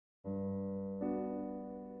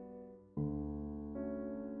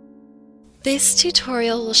This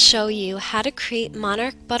tutorial will show you how to create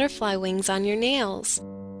Monarch butterfly wings on your nails.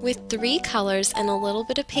 With 3 colors and a little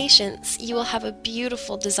bit of patience, you will have a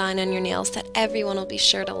beautiful design on your nails that everyone will be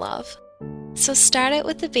sure to love. So start out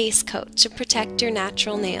with the base coat to protect your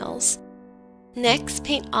natural nails. Next,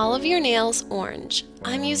 paint all of your nails orange.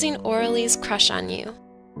 I'm using Orly's Crush on You.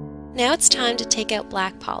 Now it's time to take out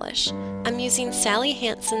black polish. I'm using Sally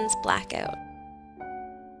Hansen's Blackout.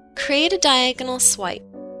 Create a diagonal swipe.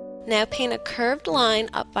 Now paint a curved line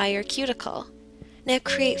up by your cuticle. Now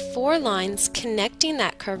create 4 lines connecting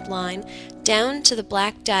that curved line down to the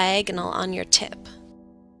black diagonal on your tip.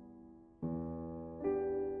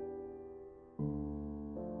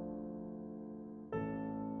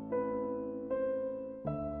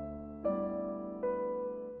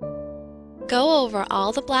 Go over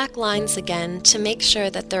all the black lines again to make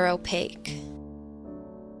sure that they're opaque.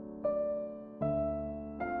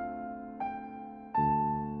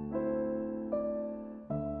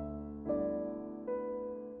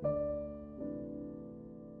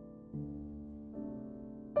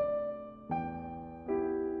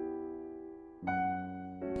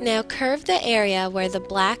 Now curve the area where the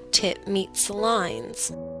black tip meets the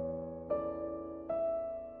lines.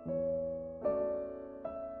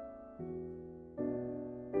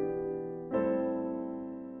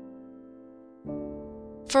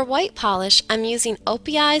 For white polish, I'm using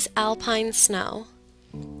OPI's Alpine Snow.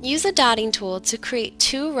 Use a dotting tool to create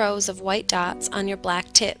 2 rows of white dots on your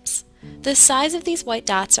black tips. The size of these white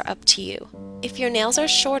dots are up to you. If your nails are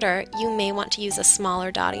shorter, you may want to use a smaller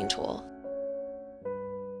dotting tool.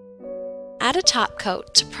 Add a top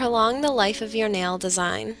coat to prolong the life of your nail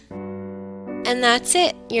design. And that's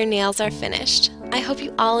it! Your nails are finished. I hope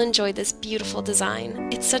you all enjoyed this beautiful design.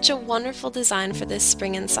 It's such a wonderful design for this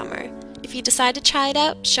spring and summer. If you decide to try it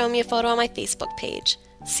out, show me a photo on my Facebook page.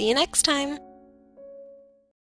 See you next time!